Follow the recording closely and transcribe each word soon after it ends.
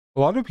A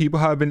lot of people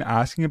have been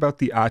asking about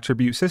the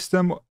attribute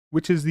system,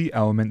 which is the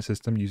element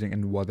system using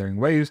in Wuthering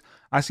Waves,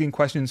 asking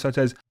questions such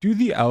as, do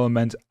the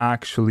elements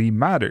actually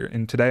matter?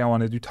 And today I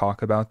wanted to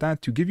talk about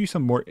that to give you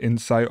some more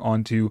insight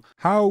onto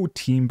how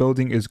team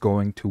building is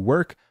going to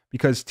work,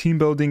 because team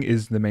building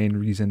is the main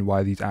reason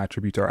why these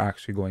attributes are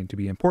actually going to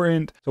be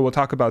important. So we'll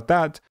talk about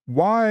that,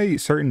 why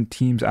certain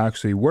teams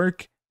actually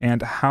work,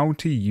 and how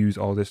to use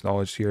all this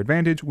knowledge to your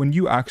advantage when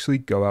you actually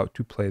go out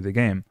to play the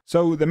game.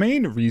 So the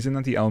main reason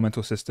that the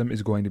elemental system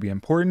is going to be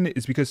important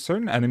is because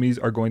certain enemies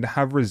are going to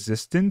have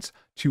resistance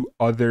to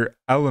other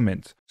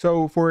elements.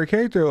 So for a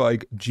character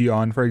like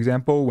Gion, for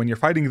example, when you're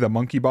fighting the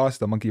monkey boss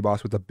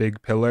with a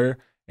big pillar,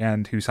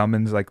 and who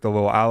summons like the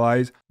little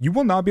allies, you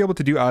will not be able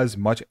to do as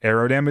much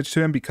arrow damage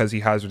to him because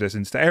he has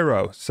resistance to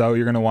arrow. So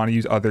you're going to want to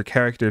use other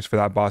characters for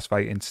that boss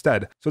fight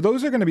instead. So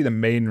those are going to be the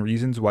main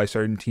reasons why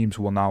certain teams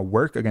will not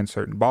work against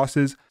certain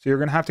bosses. So you're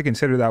going to have to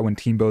consider that when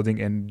team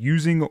building and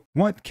using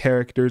what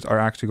characters are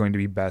actually going to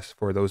be best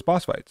for those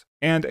boss fights.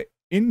 And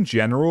in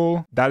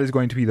general, that is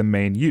going to be the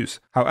main use.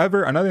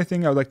 However, another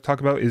thing I would like to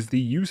talk about is the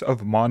use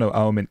of mono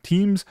element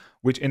teams,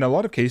 which in a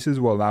lot of cases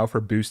will allow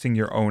for boosting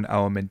your own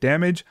element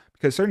damage,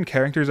 because certain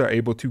characters are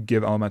able to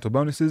give elemental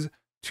bonuses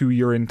to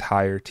your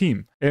entire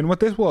team. And what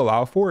this will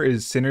allow for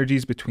is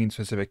synergies between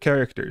specific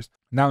characters.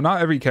 Now,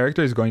 not every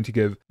character is going to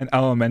give an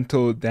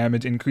elemental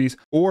damage increase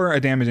or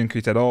a damage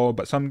increase at all,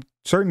 but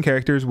certain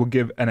characters will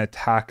give an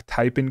attack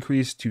type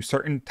increase to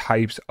certain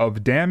types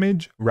of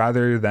damage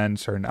rather than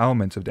certain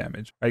elements of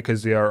damage, right?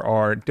 Because there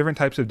are different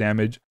types of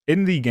damage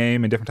in the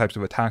game and different types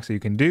of attacks that you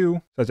can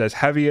do, such as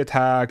heavy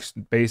attacks,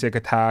 basic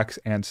attacks,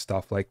 and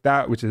stuff like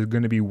that, which is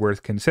going to be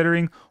worth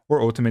considering,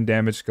 or ultimate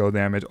damage, skill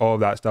damage, all of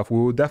that stuff. We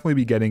will definitely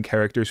be getting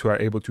characters who are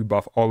able to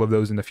buff all of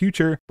those in the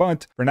future,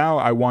 but for now,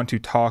 I want to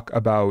talk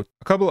about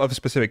a couple of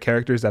specific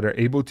characters that are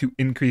able to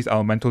increase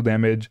elemental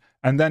damage,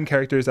 and then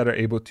characters that are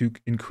able to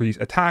increase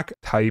attack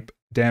type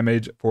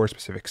damage for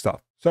specific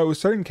stuff. So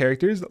certain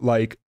characters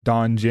like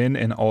Donjin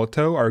and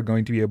Alto are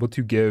going to be able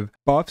to give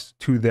buffs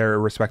to their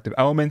respective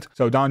elements.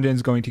 So Donjin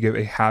is going to give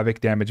a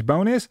havoc damage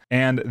bonus,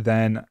 and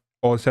then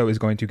also is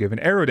going to give an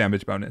arrow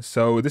damage bonus.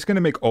 So this is going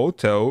to make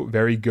Alto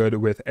very good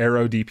with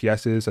arrow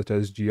DPSs such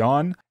as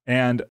Gion,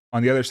 and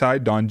on the other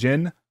side,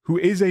 Donjin, who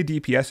is a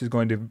DPS, is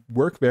going to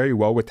work very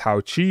well with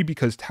Tao Chi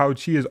because Tao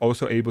Chi is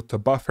also able to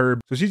buff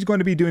her. So she's going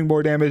to be doing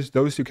more damage.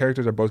 Those two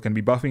characters are both going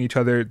to be buffing each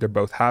other. They're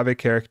both Havoc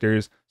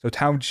characters. So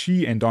Tao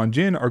Chi and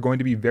Donjin are going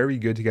to be very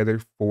good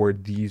together for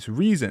these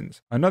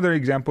reasons. Another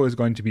example is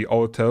going to be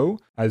Alto,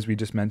 as we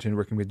just mentioned,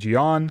 working with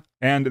Gion.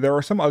 And there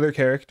are some other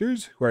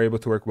characters who are able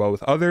to work well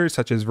with others,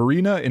 such as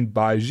Verena and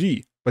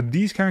Baiji. But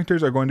these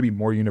characters are going to be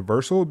more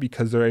universal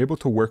because they're able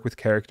to work with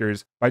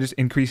characters by just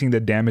increasing the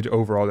damage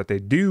overall that they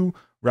do,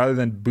 rather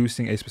than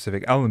boosting a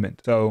specific element.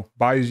 So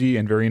Baiji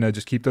and Verena,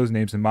 just keep those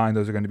names in mind.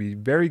 Those are going to be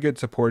very good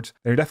supports.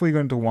 They're definitely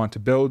going to want to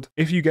build.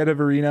 If you get a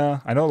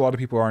Verena, I know a lot of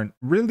people aren't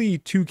really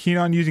too keen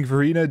on using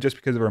Verena just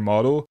because of her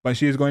model, but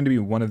she is going to be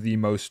one of the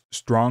most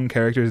strong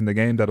characters in the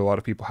game that a lot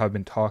of people have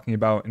been talking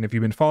about. And if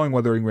you've been following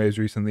Wuthering Waves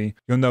recently,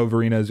 you'll know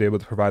Verena is able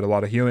to provide a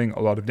lot of healing,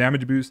 a lot of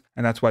damage boost,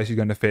 and that's why she's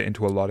going to fit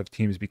into a lot of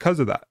teams because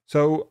of that.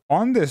 So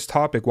on this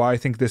topic, why I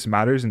think this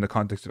matters in the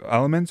context of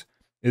elements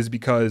is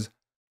because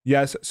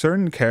yes,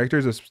 certain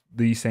characters of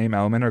the same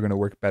element are going to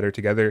work better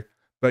together,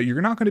 but you're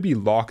not going to be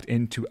locked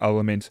into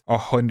elements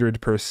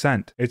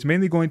 100%. It's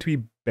mainly going to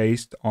be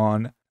based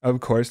on, of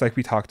course, like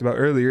we talked about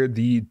earlier,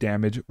 the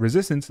damage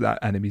resistance that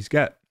enemies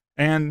get.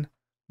 And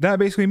that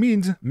basically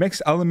means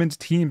mixed elements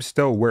teams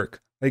still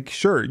work. Like,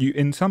 sure,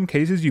 in some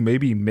cases, you may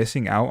be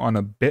missing out on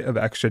a bit of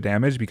extra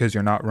damage because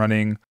you're not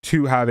running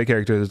two Havoc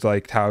characters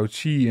like Tao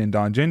Chi and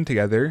Donjin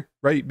together,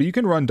 right? But you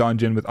can run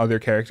Donjin with other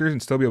characters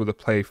and still be able to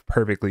play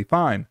perfectly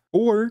fine.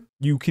 Or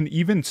you can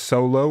even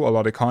solo a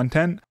lot of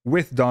content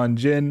with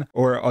Donjin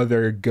or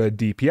other good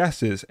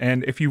DPSs.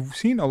 And if you've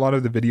seen a lot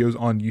of the videos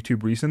on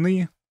YouTube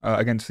recently,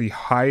 against the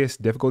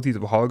highest difficulties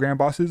of hologram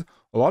bosses,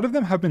 a lot of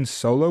them have been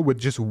solo with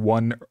just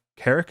one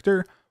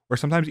character, or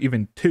sometimes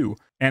even two.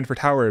 And for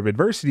Tower of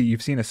Adversity,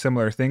 you've seen a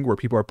similar thing where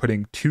people are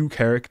putting two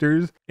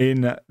characters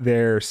in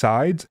their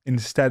sides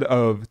instead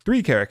of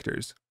three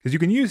characters. Because you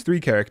can use three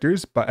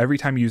characters, but every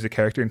time you use a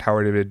character in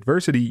Tower of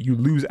Adversity, you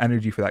lose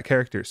energy for that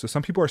character. So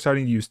some people are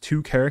starting to use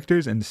two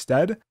characters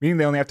instead, meaning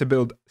they only have to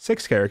build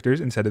 6 characters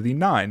instead of the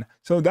 9.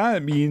 So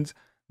that means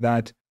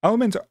that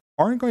elements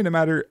aren't going to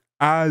matter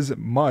as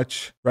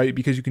much, right?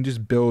 Because you can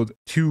just build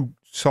 2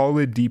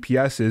 solid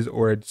DPSs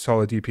or a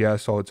solid DPS,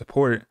 solid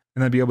support,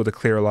 and then be able to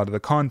clear a lot of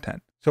the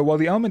content. So while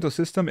the elemental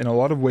system in a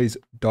lot of ways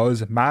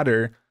does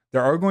matter,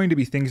 there are going to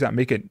be things that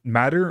make it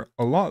matter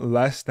a lot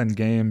less than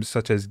games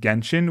such as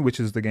Genshin, which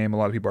is the game a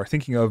lot of people are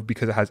thinking of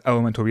because it has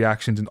elemental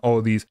reactions and all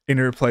of these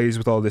interplays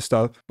with all this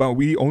stuff. But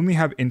we only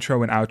have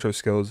intro and outro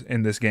skills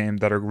in this game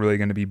that are really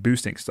going to be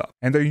boosting stuff.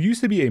 And there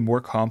used to be a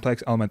more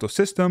complex elemental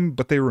system,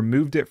 but they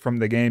removed it from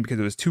the game because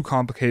it was too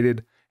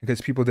complicated,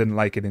 because people didn't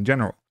like it in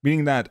general.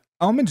 Meaning that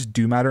elements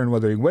do matter in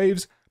Wuthering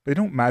Waves, they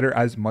don't matter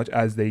as much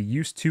as they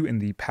used to in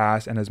the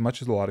past and as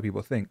much as a lot of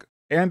people think.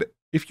 And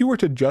if you were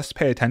to just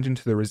pay attention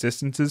to the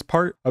resistances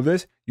part of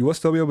this, you will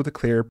still be able to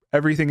clear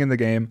everything in the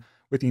game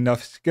with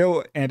enough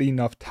skill and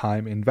enough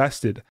time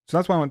invested. So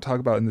that's why I want to talk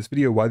about in this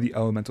video why the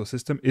elemental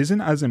system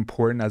isn't as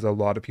important as a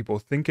lot of people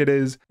think it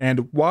is,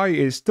 and why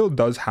it still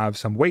does have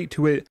some weight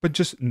to it, but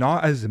just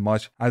not as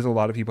much as a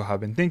lot of people have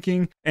been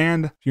thinking.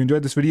 And if you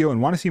enjoyed this video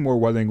and want to see more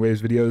Wuthering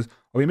Waves videos,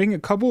 I'll be making a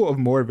couple of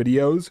more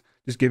videos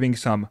just giving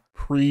some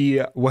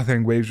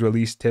pre-Wuthering Waves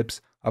release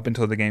tips up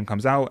until the game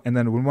comes out. And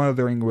then when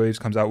Wuthering Waves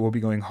comes out, we'll be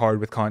going hard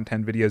with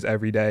content videos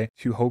every day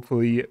to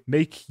hopefully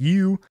make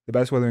you the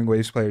best Wuthering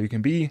Waves player you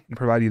can be and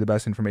provide you the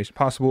best information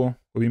possible.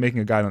 We'll be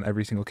making a guide on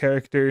every single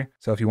character.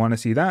 So if you want to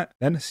see that,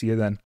 then see you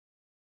then.